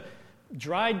bunch of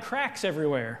dried cracks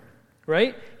everywhere,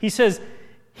 right? He says,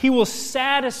 he will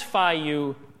satisfy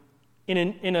you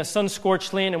in a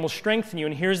sun-scorched land and will strengthen you.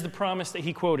 And here's the promise that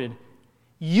he quoted.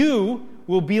 You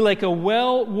will be like a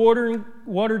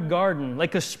well-watered garden,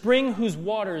 like a spring whose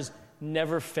waters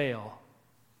never fail.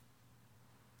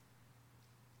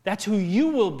 That's who you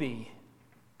will be.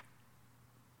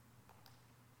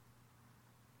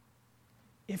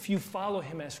 If you follow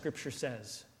him, as Scripture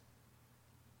says.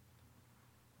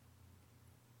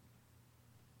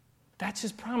 That's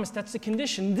his promise. That's the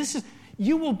condition.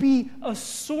 You will be a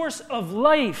source of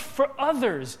life for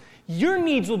others. Your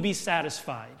needs will be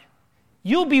satisfied.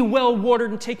 You'll be well watered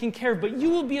and taken care of, but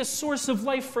you will be a source of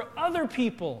life for other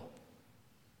people.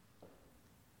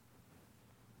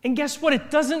 And guess what?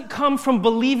 It doesn't come from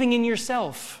believing in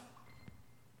yourself.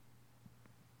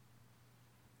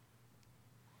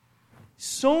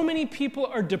 So many people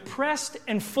are depressed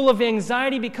and full of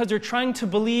anxiety because they're trying to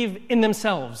believe in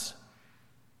themselves.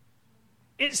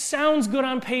 It sounds good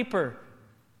on paper.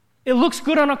 It looks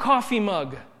good on a coffee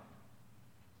mug.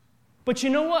 But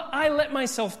you know what? I let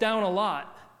myself down a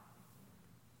lot.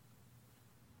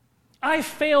 I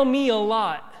fail me a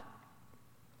lot.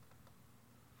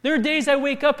 There are days I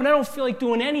wake up and I don't feel like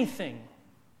doing anything.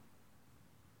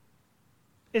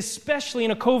 Especially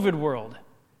in a COVID world.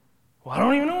 Well, I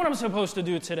don't even know what I'm supposed to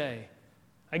do today.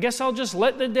 I guess I'll just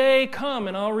let the day come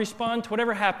and I'll respond to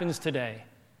whatever happens today.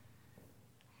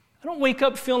 I don't wake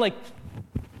up feeling like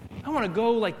I want to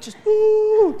go like just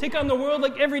take on the world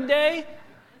like every day.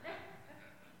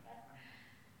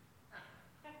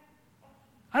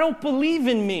 I don't believe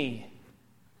in me.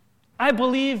 I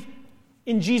believe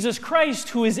in Jesus Christ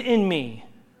who is in me.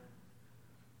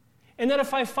 And that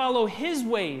if I follow his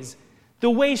ways, the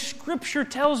way Scripture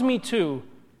tells me to,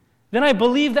 then I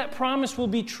believe that promise will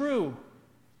be true.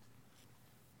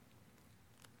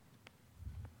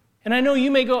 And I know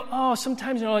you may go, oh,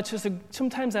 sometimes,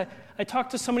 sometimes I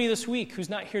talked to somebody this week who's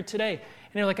not here today,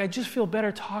 and they're like, I just feel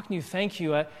better talking to you, thank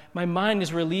you. My mind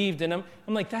is relieved. And I'm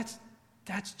like, that's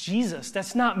Jesus.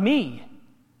 That's not me.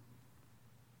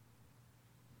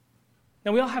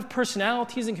 Now, we all have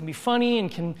personalities and can be funny and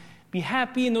can be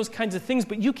happy and those kinds of things,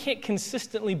 but you can't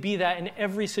consistently be that in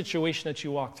every situation that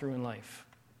you walk through in life.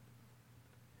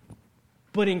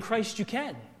 But in Christ you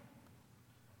can.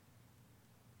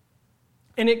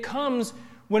 And it comes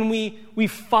when we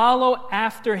follow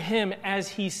after him as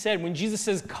he said. When Jesus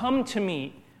says, come to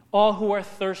me, all who are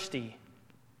thirsty,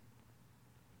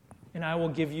 and I will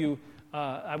give you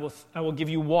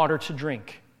water to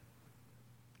drink.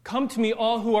 Come to me,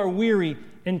 all who are weary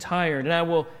and tired, and I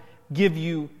will give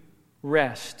you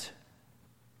rest.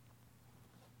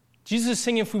 Jesus is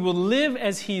saying if we will live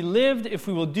as he lived, if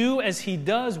we will do as he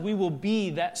does, we will be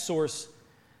that source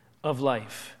of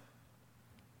life.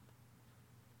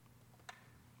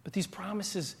 But these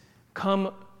promises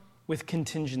come with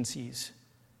contingencies.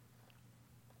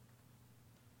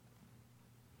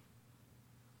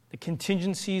 The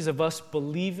contingencies of us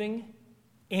believing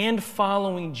and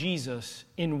following Jesus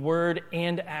in word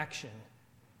and action.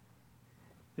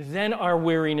 Then our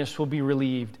weariness will be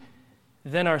relieved.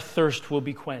 Then our thirst will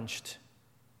be quenched.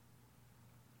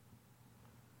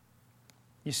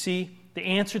 You see, the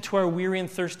answer to our weary and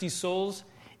thirsty souls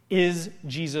is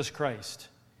Jesus Christ.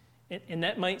 And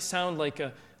that might sound like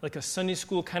a Sunday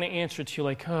school kind of answer to you,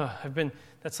 like,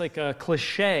 that's like a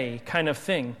cliche kind of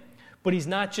thing. But he's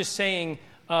not just saying,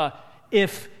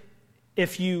 if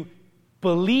you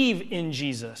believe in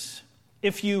Jesus,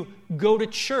 if you go to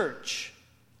church,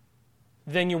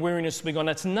 then your weariness will be gone.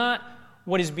 That's not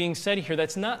what is being said here.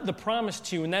 That's not the promise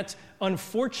to you. And that's,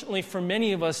 unfortunately, for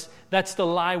many of us, that's the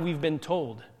lie we've been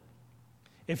told.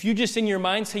 If you just in your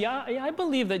mind say, yeah, I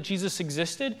believe that Jesus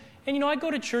existed, and I go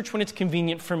to church when it's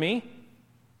convenient for me,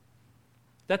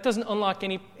 that doesn't unlock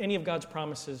any of God's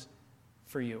promises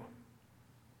for you.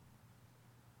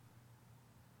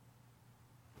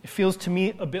 It feels to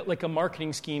me a bit like a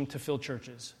marketing scheme to fill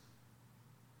churches.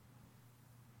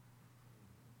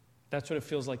 That's what it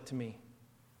feels like to me.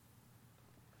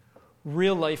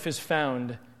 Real life is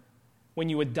found when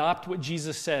you adopt what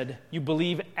Jesus said, you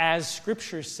believe as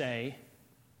Scriptures say,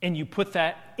 and you put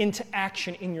that into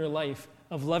action in your life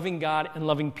of loving God and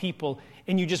loving people,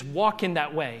 and you just walk in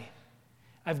that way.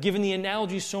 I've given the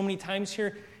analogy so many times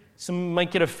here, some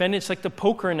might get offended. It's like the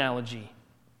poker analogy.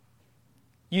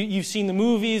 You've seen the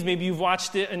movies, maybe you've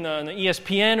watched it on the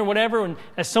ESPN or whatever, and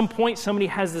at some point somebody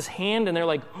has this hand and they're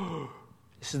like, oh,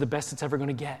 this is the best it's ever going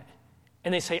to get.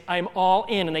 And they say, I'm all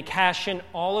in, and they cash in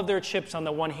all of their chips on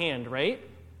the one hand, right?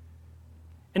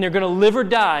 And they're going to live or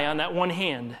die on that one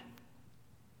hand.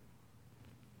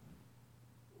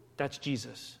 That's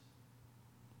Jesus.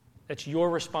 That's your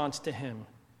response to him.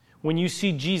 When you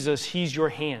see Jesus, he's your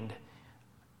hand.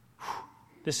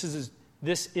 This is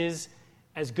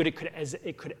as good as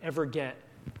it could ever get.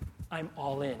 I'm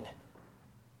all in.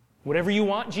 Whatever you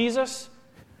want, Jesus.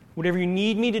 Whatever you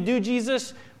need me to do,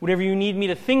 Jesus. Whatever you need me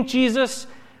to think, Jesus.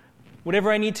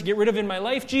 Whatever I need to get rid of in my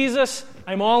life, Jesus.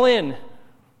 I'm all in.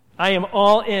 I am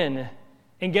all in.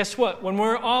 And guess what? When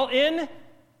we're all in,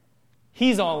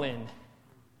 he's all in.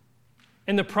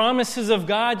 And the promises of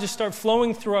God just start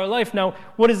flowing through our life. Now,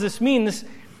 what does this mean?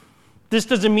 This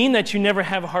doesn't mean that you never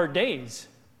have hard days.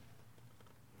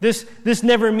 This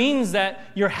never means that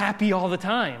you're happy all the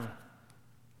time.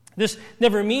 This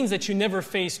never means that you never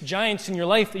face giants in your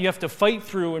life that you have to fight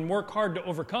through and work hard to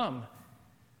overcome.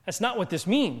 That's not what this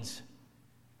means.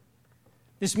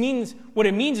 What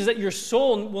it means is that your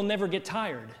soul will never get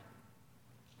tired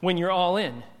when you're all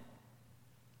in.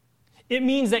 It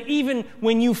means that even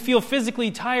when you feel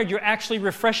physically tired, you're actually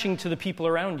refreshing to the people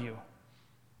around you.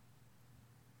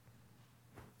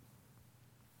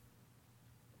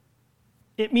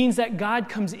 It means that God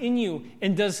comes in you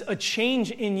and does a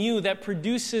change in you that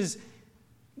produces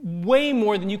way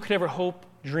more than you could ever hope,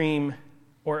 dream,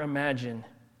 or imagine.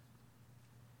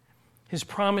 His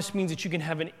promise means that you can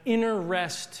have an inner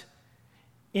rest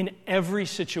in every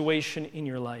situation in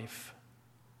your life,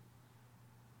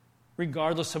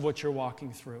 regardless of what you're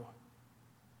walking through,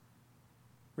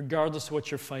 regardless of what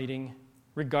you're fighting,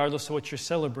 regardless of what you're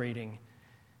celebrating.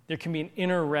 There can be an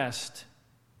inner rest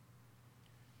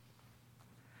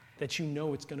that you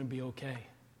know it's going to be okay.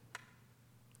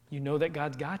 You know that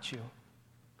God's got you.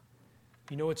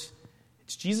 You know it's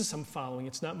Jesus I'm following.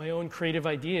 It's not my own creative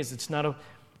ideas. It's not a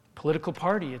political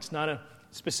party. It's not a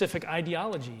specific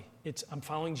ideology. I'm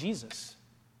following Jesus.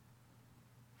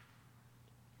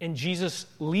 And Jesus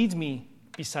leads me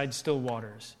beside still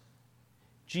waters.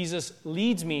 Jesus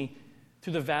leads me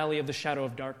through the valley of the shadow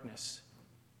of darkness.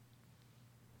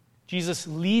 Jesus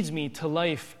leads me to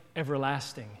life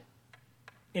everlasting.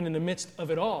 And in the midst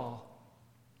of it all,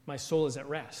 my soul is at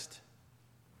rest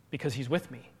because he's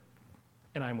with me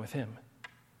and I'm with him.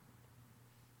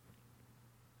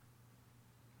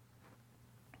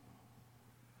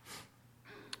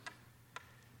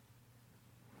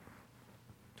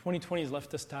 "2020 has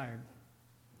left us tired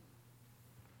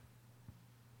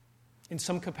in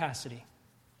some capacity,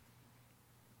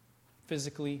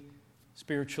 physically,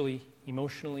 spiritually,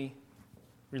 emotionally,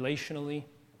 relationally.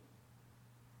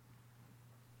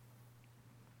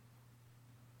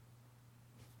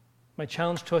 My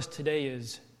challenge to us today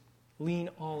is lean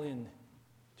all in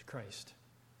to Christ."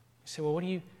 You say, well, what do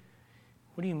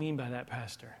you mean by that,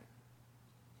 Pastor?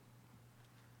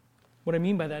 What I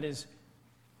mean by that is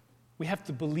we have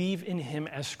to believe in him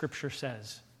as Scripture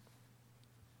says,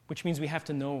 which means we have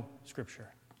to know Scripture,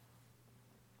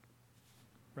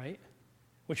 right?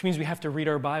 Which means we have to read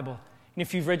our Bible. And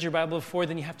if you've read your Bible before,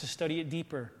 then you have to study it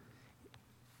deeper.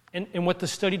 And what the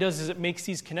study does is it makes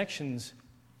these connections.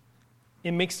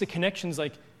 It makes the connections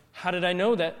like, how did I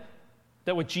know that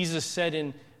what Jesus said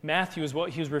in Matthew is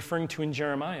what he was referring to in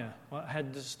Jeremiah? Well, I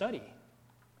had to study.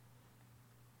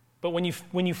 But when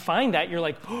you find that, you're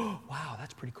like, oh, wow,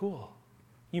 that's pretty cool.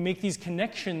 You make these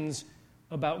connections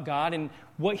about God, and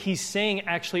what he's saying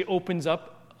actually opens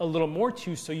up a little more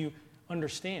to you so you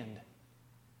understand.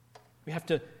 We have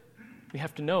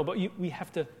to know, but we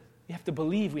have to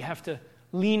believe. We have to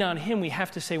lean on him. We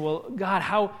have to say, well, God,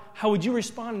 how would you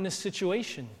respond in this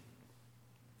situation?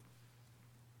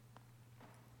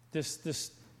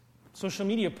 This social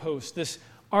media post, this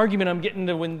argument I'm getting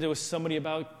into with somebody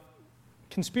about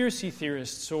conspiracy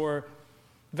theorists or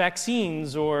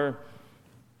vaccines, or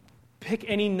pick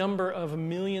any number of a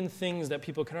million things that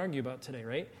people can argue about today,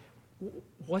 right?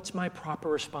 What's my proper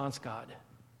response, God?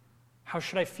 How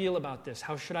should I feel about this?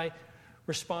 How should I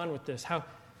respond with this? How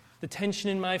the tension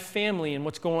in my family and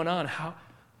what's going on?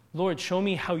 Lord, show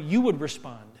me how you would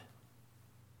respond.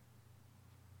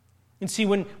 And see,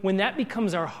 when that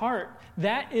becomes our heart,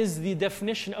 that is the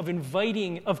definition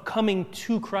of coming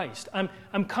to Christ.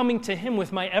 I'm coming to him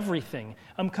with my everything.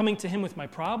 I'm coming to him with my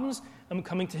problems. I'm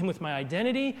coming to him with my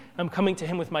identity. I'm coming to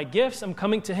him with my gifts. I'm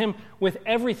coming to him with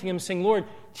everything. I'm saying, Lord,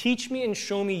 teach me and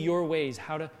show me your ways,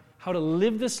 how how to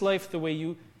live this life the way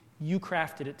you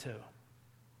crafted it to.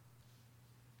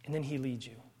 And then he leads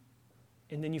you.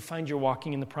 And then you find you're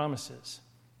walking in the promises.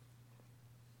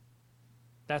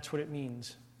 That's what it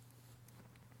means.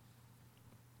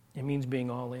 It means being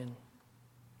all in.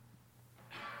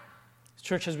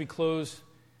 Church, as we close,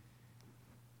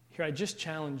 here I just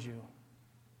challenge you.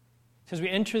 As we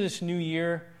enter this new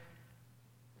year,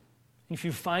 and if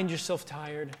you find yourself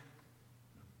tired,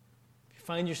 if you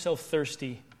find yourself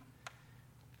thirsty,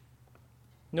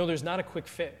 no, there's not a quick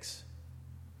fix.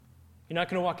 You're not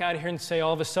going to walk out of here and say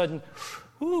all of a sudden,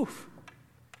 "Whew,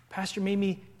 Pastor made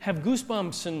me have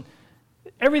goosebumps and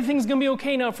everything's going to be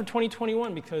okay now for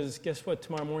 2021," because guess what?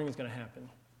 Tomorrow morning is going to happen.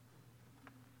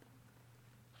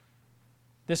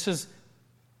 This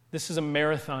is a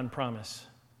marathon promise.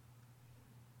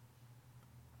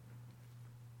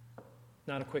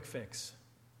 Not a quick fix.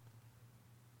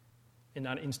 And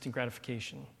not instant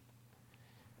gratification.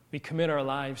 We commit our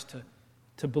lives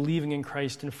to believing in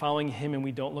Christ and following Him, and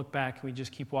we don't look back, and we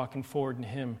just keep walking forward in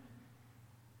Him.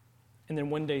 And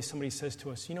then one day somebody says to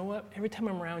us, "You know what? Every time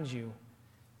I'm around you,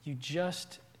 it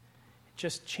just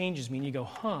changes me." And you go,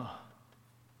 "Huh,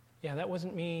 yeah, that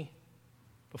wasn't me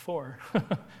before."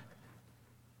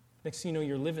 Next thing you know,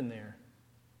 you're living there.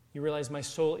 You realize my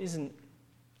soul isn't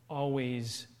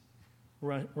always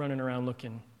running around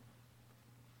looking.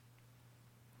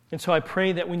 And so I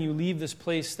pray that when you leave this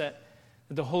place that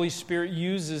the Holy Spirit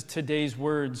uses today's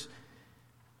words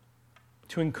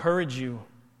to encourage you,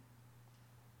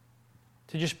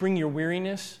 to just bring your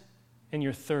weariness and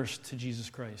your thirst to Jesus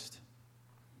Christ.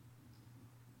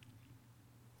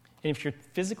 And if you're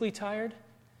physically tired,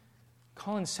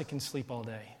 call in sick and sleep all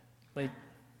day.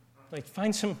 Like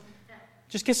find some,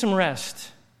 just get some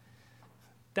rest.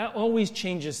 That always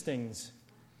changes things.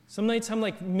 Some nights I'm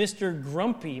like Mr.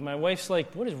 Grumpy. My wife's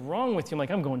like, "What is wrong with you?" I'm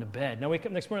like, "I'm going to bed." And I wake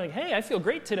up next morning like, "Hey, I feel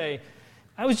great today.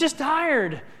 I was just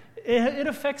tired." It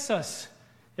affects us.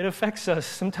 It affects us.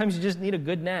 Sometimes you just need a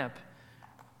good nap.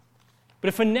 But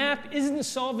if a nap isn't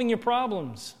solving your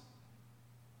problems,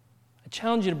 I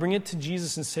challenge you to bring it to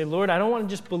Jesus and say, "Lord, I don't want to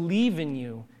just believe in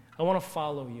you. I want to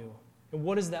follow you." And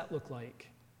what does that look like?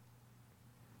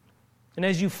 And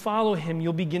as you follow Him,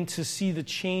 you'll begin to see the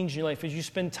change in your life. As you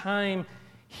spend time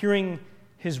hearing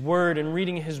His Word and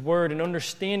reading His Word and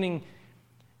understanding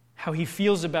how He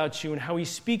feels about you and how He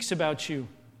speaks about you,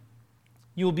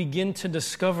 you'll begin to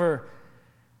discover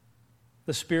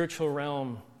the spiritual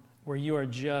realm where you are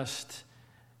just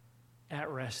at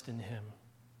rest in Him.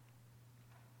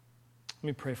 Let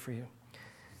me pray for you.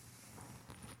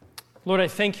 Lord, I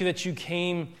thank you that you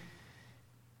came.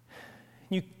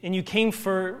 You came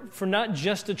for not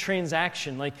just a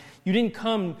transaction. Like, you didn't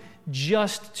come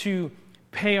just to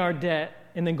pay our debt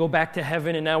and then go back to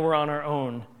heaven and now we're on our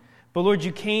own. But Lord,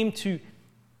 you came to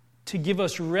give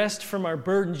us rest from our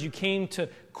burdens. You came to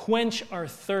quench our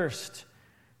thirst.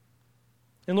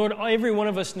 And Lord, every one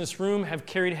of us in this room have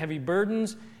carried heavy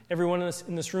burdens. Every one of us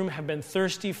in this room have been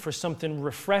thirsty for something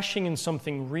refreshing and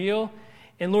something real.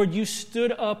 And Lord, you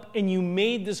stood up and you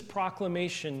made this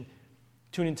proclamation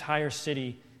to an entire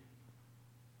city.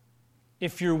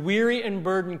 "If you're weary and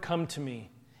burdened, come to me.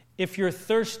 If you're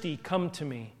thirsty, come to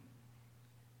me."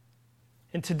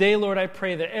 And today, Lord, I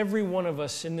pray that every one of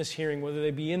us in this hearing, whether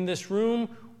they be in this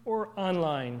room or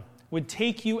online, would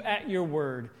take you at your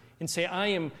word and say, "I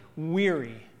am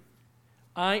weary.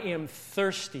 I am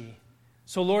thirsty.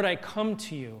 So, Lord, I come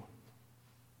to you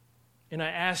and I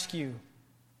ask you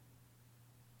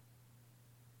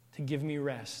to give me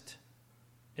rest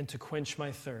and to quench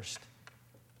my thirst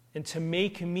and to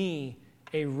make me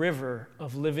a river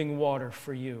of living water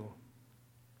for you."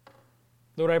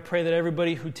 Lord, I pray that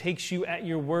everybody who takes you at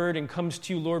your word and comes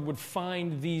to you, Lord, would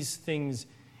find these things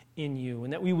in you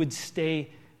and that we would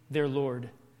stay there, Lord.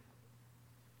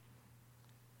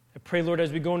 I pray, Lord,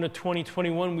 as we go into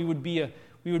 2021, we would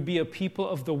be a people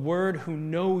of the word who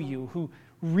know you, who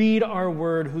read our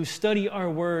word, who study our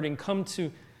word and come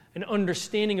to an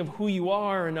understanding of who you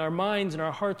are, and our minds and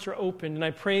our hearts are open. And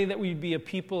I pray that we'd be a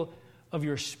people of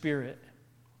your Spirit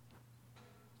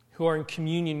who are in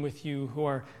communion with you, who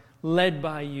are led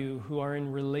by you, who are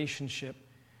in relationship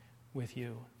with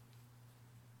you.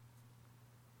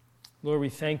 Lord, we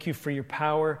thank you for your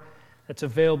power that's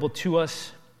available to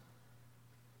us.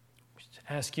 We just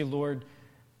ask you, Lord,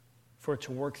 for it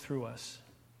to work through us.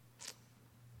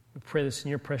 We pray this in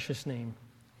your precious name.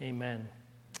 Amen.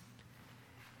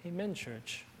 Amen,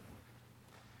 church.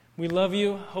 We love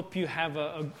you. Hope you have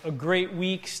a great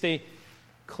week. Stay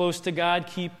close to God.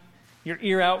 Keep your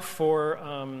ear out for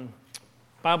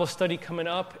Bible study coming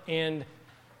up. And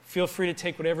feel free to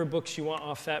take whatever books you want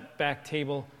off that back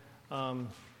table.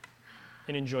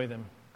 and enjoy them.